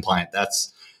are uncompliant,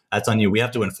 that's on you. We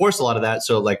have to enforce a lot of that.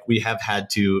 So like we have had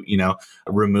to,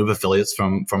 remove affiliates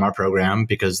from our program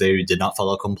because they did not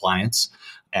follow compliance.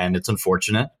 And it's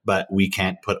unfortunate, but we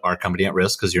can't put our company at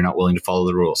risk because you're not willing to follow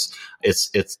the rules.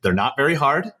 They're not very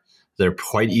hard. They're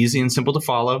quite easy and simple to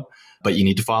follow, but you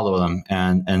need to follow them.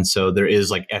 And so there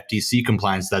is like FTC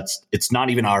compliance. It's not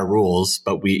even our rules,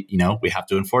 but we have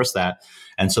to enforce that.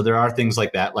 And so there are things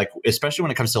like that, like, especially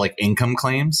when it comes to like income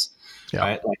claims,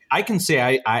 right? Like I can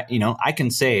say, I can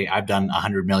say I've done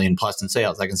 100 million plus in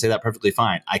sales. I can say that perfectly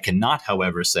fine. I cannot,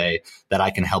 however, say that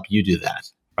I can help you do that.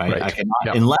 Right? I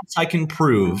cannot, unless I can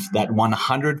prove that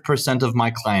 100% of my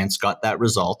clients got that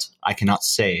result, I cannot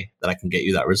say that I can get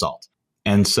you that result.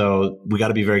 And so we got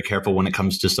to be very careful when it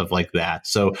comes to stuff like that.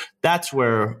 So that's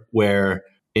where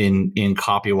in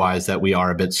CopyWise that we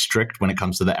are a bit strict when it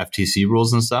comes to the FTC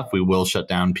rules and stuff. We will shut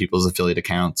down people's affiliate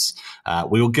accounts.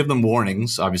 We will give them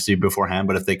warnings, obviously, beforehand.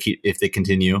 But if they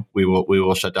continue, we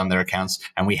will shut down their accounts,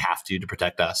 and we have to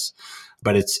protect us.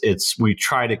 But we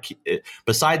try to keep it.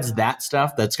 Besides that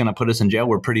stuff that's going to put us in jail,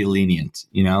 we're pretty lenient,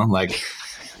 like.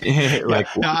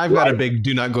 I've got a big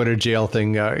do not go to jail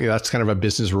thing. That's kind of a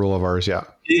business rule of ours. Yeah.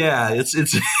 Yeah. It's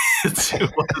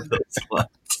one of those ones.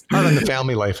 Hard on the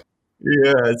family life.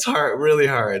 Yeah. It's hard, really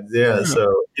hard. Yeah.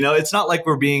 So, it's not like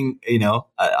we're being,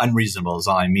 unreasonable is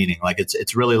all I'm meaning. Like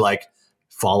it's really like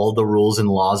follow the rules and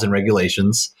laws and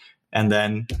regulations, and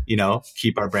then,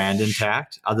 keep our brand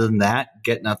intact. Other than that,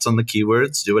 get nuts on the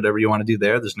keywords, do whatever you want to do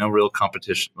there. There's no real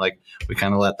competition. Like we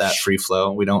kind of let that free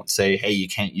flow. We don't say, hey, you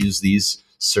can't use these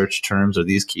search terms or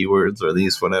these keywords or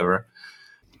these whatever.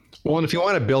 Well, and if you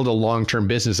want to build a long-term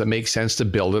business, it makes sense to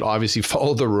build it. Obviously,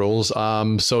 follow the rules.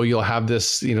 So you'll have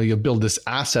this, you'll build this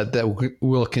asset that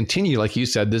will continue, like you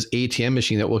said, this ATM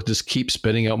machine that will just keep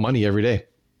spitting out money every day.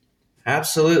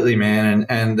 Absolutely, man.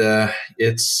 And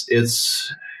it's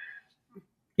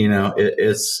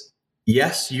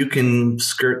yes, you can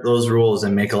skirt those rules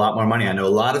and make a lot more money. I know a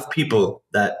lot of people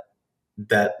that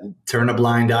turn a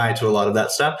blind eye to a lot of that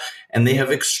stuff, and they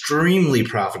have extremely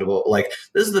profitable. Like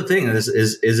this is the thing is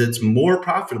it's more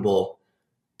profitable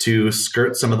to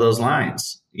skirt some of those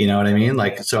lines. You know what I mean?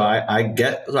 Like, so I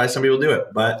get why some people do it,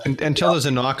 but until there's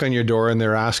a knock on your door and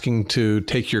they're asking to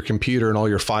take your computer and all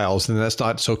your files, then that's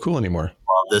not so cool anymore.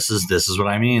 Well, this is what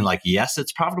I mean. Like, yes,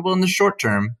 it's profitable in the short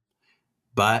term,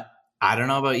 but I don't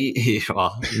know about you.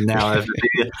 Well, now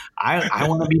I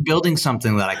want to be building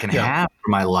something that I can have for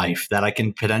my life, that I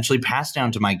can potentially pass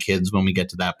down to my kids when we get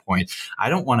to that point. I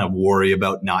don't want to worry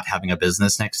about not having a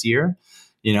business next year.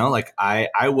 You know, like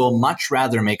I will much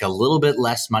rather make a little bit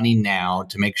less money now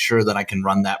to make sure that I can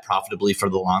run that profitably for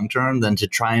the long term than to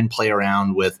try and play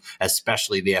around with,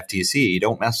 especially the FTC.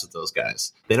 Don't mess with those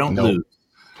guys. They don't lose.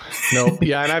 No,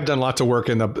 yeah, and I've done lots of work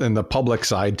in the public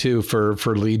side too for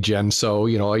lead gen. So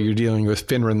you're dealing with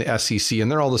FINRA and the SEC,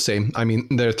 and they're all the same. I mean,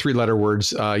 they're 3-letter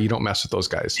words. You don't mess with those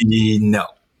guys. No,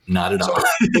 not at all.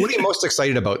 What are you most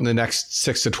excited about in the next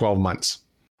 6 to 12 months?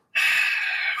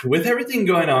 With everything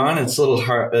going on, it's a little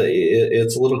hard.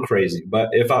 It's a little crazy. But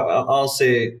if I'll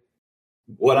say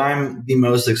what I'm the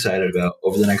most excited about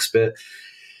over the next bit,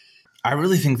 I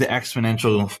really think the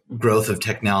exponential growth of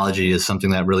technology is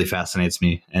something that really fascinates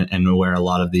me, and where a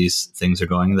lot of these things are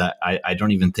going that I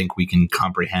don't even think we can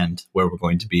comprehend where we're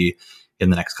going to be in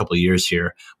the next couple of years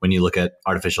here. When you look at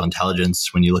artificial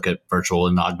intelligence, when you look at virtual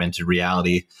and augmented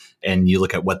reality, and you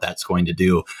look at what that's going to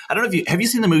do. I don't know if have you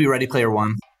seen the movie Ready Player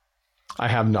One? I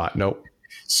have not. Nope.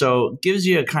 So gives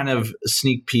you a kind of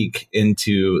sneak peek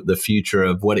into the future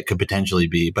of what it could potentially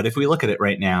be. But if we look at it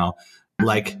right now,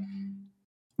 like,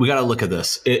 we got to look at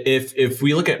this. If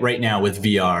we look at right now with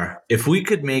VR, if we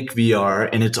could make VR,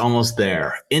 and it's almost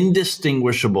there,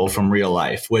 indistinguishable from real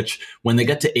life, which when they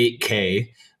get to 8K,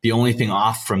 the only thing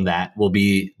off from that will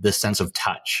be the sense of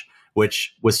touch,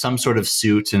 which with some sort of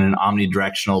suit and an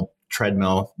omnidirectional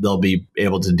treadmill, they'll be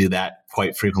able to do that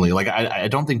quite frequently. Like, I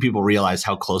don't think people realize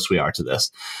how close we are to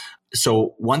this.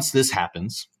 So once this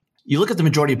happens, you look at the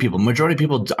majority of people. Majority of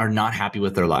people are not happy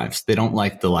with their lives. They don't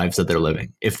like the lives that they're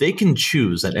living. If they can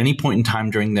choose at any point in time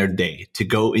during their day to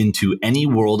go into any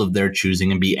world of their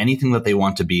choosing and be anything that they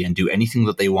want to be and do anything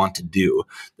that they want to do,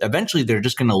 eventually they're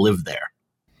just going to live there.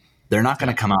 They're not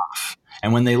going to come off.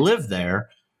 And when they live there,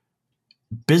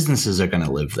 businesses are going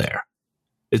to live there.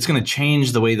 It's going to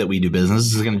change the way that we do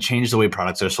business. It's going to change the way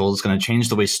products are sold. It's going to change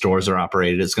the way stores are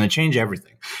operated. It's going to change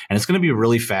everything. And it's going to be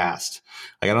really fast.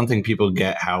 Like, I don't think people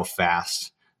get how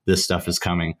fast this stuff is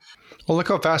coming. Well, look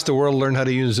how fast the world learned how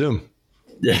to use Zoom.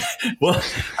 Yeah. Well,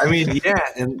 I mean, yeah.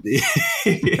 And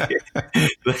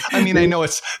I mean, I know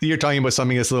you're talking about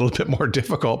something that's a little bit more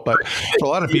difficult, but for a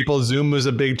lot of people, Zoom was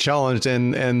a big challenge,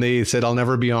 and they said, I'll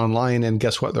never be online. And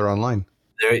guess what? They're online.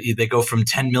 They go from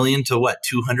 10 million to what,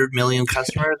 200 million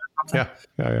customers or something?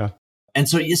 Yeah. And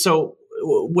so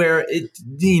where it,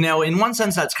 in one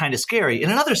sense, that's kind of scary. In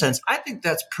another sense, I think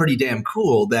that's pretty damn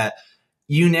cool that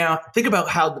you now think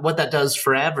about what that does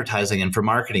for advertising and for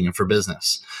marketing and for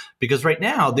business. Because right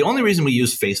now, the only reason we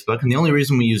use Facebook and the only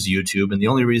reason we use YouTube and the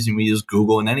only reason we use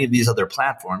Google and any of these other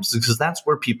platforms is because that's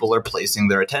where people are placing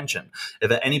their attention. If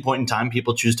at any point in time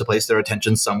people choose to place their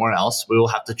attention somewhere else, we will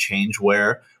have to change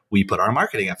where we put our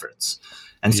marketing efforts.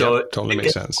 And so it totally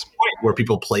makes sense. Point where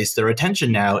people place their attention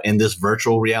now in this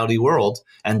virtual reality world,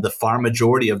 and the far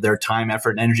majority of their time,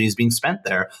 effort, and energy is being spent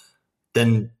there,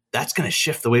 then that's going to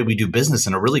shift the way we do business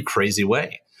in a really crazy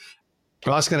way.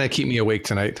 Well, that's going to keep me awake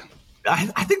tonight. I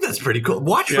think that's pretty cool.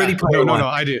 Watch Ready Player One. No,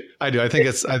 I do. I think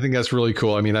that's really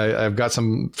cool. I mean, I've got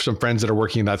some friends that are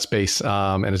working in that space,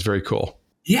 and it's very cool.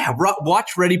 Yeah,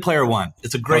 watch Ready Player One.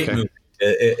 It's a great movie.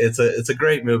 It's a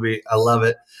great movie. I love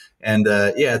it. And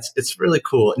it's really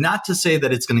cool. Not to say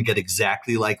that it's going to get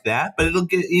exactly like that, but it'll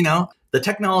get, the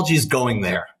technology is going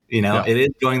there. It is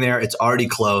going there. It's already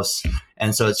close.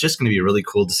 And so it's just going to be really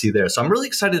cool to see there. So I'm really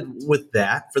excited with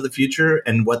that for the future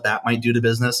and what that might do to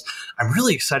business. I'm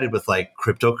really excited with like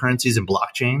cryptocurrencies and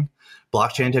blockchain.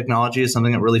 Blockchain technology is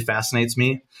something that really fascinates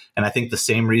me. And I think the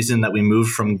same reason that we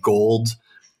moved from gold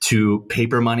to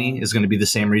paper money is going to be the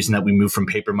same reason that we move from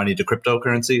paper money to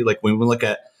cryptocurrency. Like when we look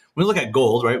at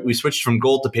gold, right? We switched from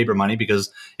gold to paper money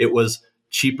because it was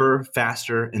cheaper,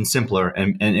 faster, and simpler,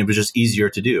 and it was just easier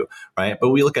to do, right? But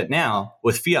we look at now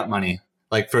with fiat money,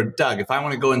 like for Doug, if I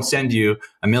want to go and send you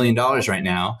 $1 million right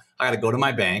now, I got to go to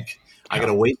my bank. I got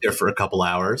to wait there for a couple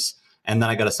hours, and then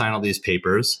I got to sign all these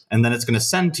papers, and then it's going to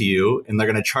send to you, and they're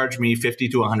going to charge me $50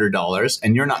 to $100,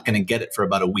 and you're not going to get it for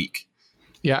about a week.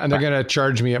 Yeah, and they're going to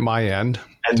charge me at my end.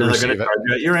 And then they're going to charge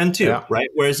you at your end too, right?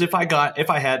 Whereas if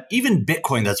I had even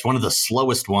Bitcoin, that's one of the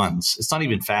slowest ones. It's not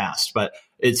even fast, but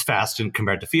it's fast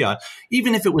compared to fiat.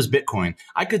 Even if it was Bitcoin,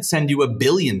 I could send you $1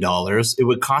 billion. It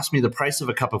would cost me the price of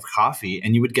a cup of coffee,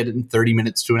 and you would get it in 30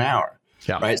 minutes to an hour.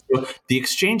 Yeah. Right. So the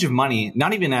exchange of money,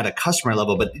 not even at a customer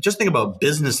level, but just think about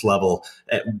business level,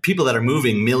 people that are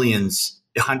moving millions,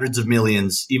 hundreds of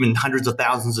millions, even hundreds of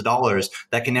thousands of dollars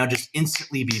that can now just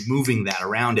instantly be moving that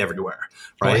around everywhere.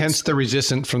 Right. Well, hence the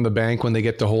resistance from the bank when they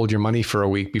get to hold your money for a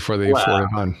week before they forward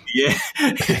it on. Yeah.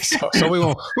 so we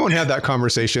won't have that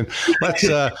conversation. Let's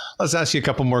ask you a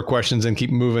couple more questions and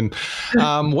keep moving.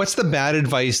 What's the bad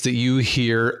advice that you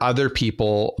hear other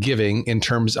people giving in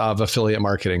terms of affiliate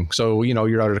marketing? So,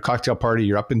 you're out at a cocktail party,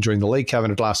 you're up enjoying the lake, having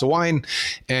a glass of wine,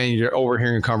 and you're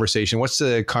overhearing a conversation. What's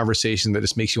the conversation that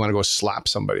just makes you want to go slap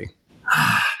somebody?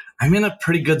 I'm in a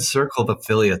pretty good circle of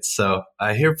affiliates, so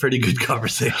I hear pretty good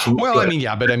conversation. Well,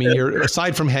 you're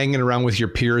aside from hanging around with your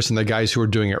peers and the guys who are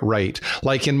doing it right.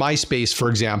 Like in my space, for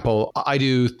example, I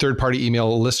do third-party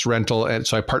email list rental, and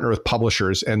so I partner with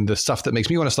publishers. And the stuff that makes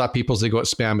me want to slap people is they go out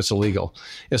spam. It's illegal.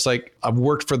 It's like I've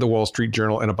worked for the Wall Street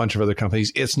Journal and a bunch of other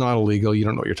companies. It's not illegal. You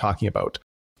don't know what you're talking about.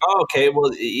 Oh, okay.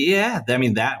 Well, yeah. That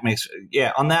makes,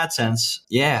 on that sense,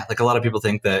 yeah. Like a lot of people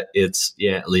think that it's,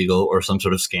 illegal or some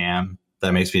sort of scam.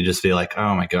 That makes me just feel like,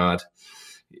 oh my God,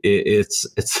 it's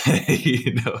it's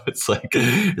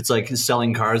like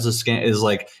selling cars a scam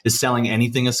is selling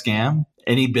anything a scam?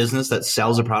 Any business that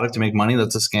sells a product to make money,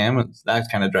 that's a scam.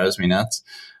 That kind of drives me nuts.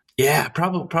 Yeah,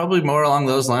 probably more along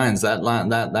those lines. That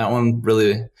one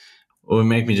really would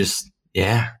make me just,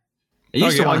 yeah.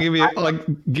 Okay, I'll give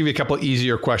you a couple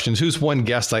easier questions. Who's one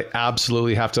guest I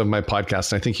absolutely have to have my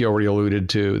podcast? And I think you already alluded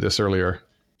to this earlier.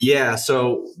 Yeah.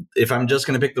 So if I'm just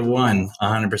going to pick the one,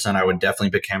 100%, I would definitely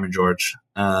pick Cameron George.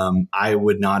 I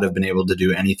would not have been able to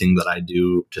do anything that I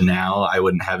do to now. I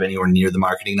wouldn't have anywhere near the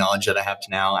marketing knowledge that I have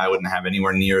to now. I wouldn't have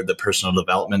anywhere near the personal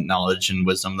development knowledge and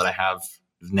wisdom that I have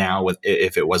now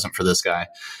if it wasn't for this guy.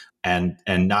 And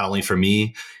not only for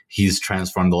me, he's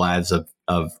transformed the lives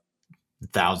of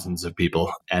thousands of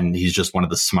people. And he's just one of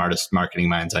the smartest marketing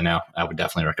minds I know. I would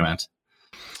definitely recommend.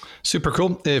 Super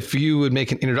cool. If you would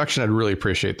make an introduction, I'd really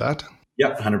appreciate that.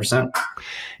 Yep, 100%.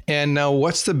 And now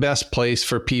what's the best place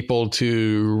for people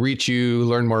to reach you,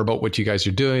 learn more about what you guys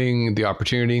are doing, the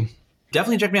opportunity?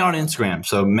 Definitely check me out on Instagram.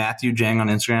 So Matthew Jang on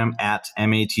Instagram, at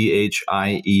MathieuJang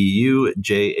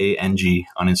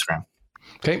on Instagram.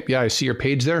 Okay. Yeah, I see your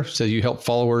page there. It says you help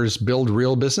followers build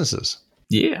real businesses.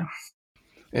 Yeah.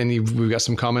 And we've got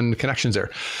some common connections there.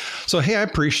 So, hey, I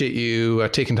appreciate you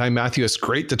taking time, Matthew. It's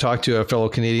great to talk to a fellow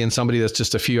Canadian, somebody that's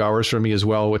just a few hours from me as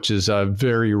well, which is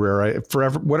very rare. For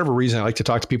whatever reason, I like to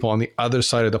talk to people on the other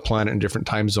side of the planet in different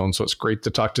time zones. So it's great to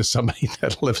talk to somebody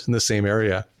that lives in the same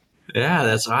area. Yeah,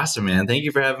 that's awesome, man. Thank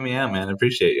you for having me out, man. I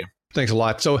appreciate you. Thanks a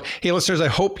lot. So, hey, listeners, I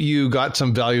hope you got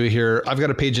some value here. I've got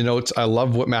a page of notes. I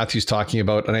love what Matthew's talking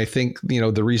about. And I think,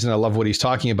 the reason I love what he's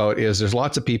talking about is there's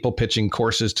lots of people pitching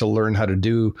courses to learn how to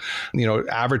do,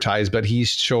 advertise, but he's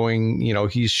showing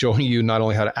you not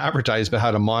only how to advertise, but how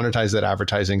to monetize that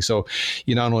advertising. So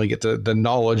you not only get the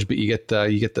knowledge, but you get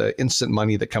the instant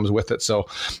money that comes with it. So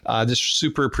just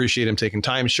super appreciate him taking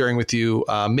time, sharing with you.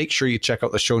 Make sure you check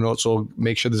out the show notes. We'll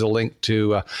make sure there's a link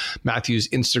to Matthew's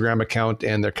Instagram account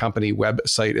and their company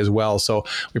website as well. So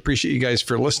we appreciate you guys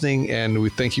for listening, and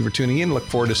we thank you for tuning in. Look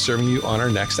forward to serving you on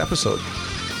our next episode.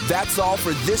 That's all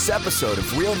for this episode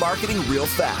of Real Marketing Real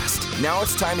Fast. Now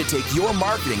it's time to take your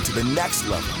marketing to the next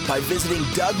level by visiting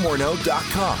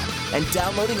DougMorneau.com and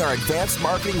downloading our advanced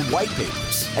marketing white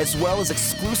papers, as well as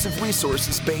exclusive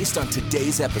resources based on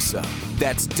today's episode.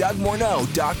 That's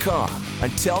DougMorneau.com.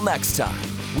 Until next time,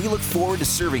 we look forward to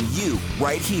serving you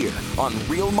right here on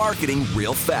Real Marketing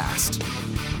Real Fast.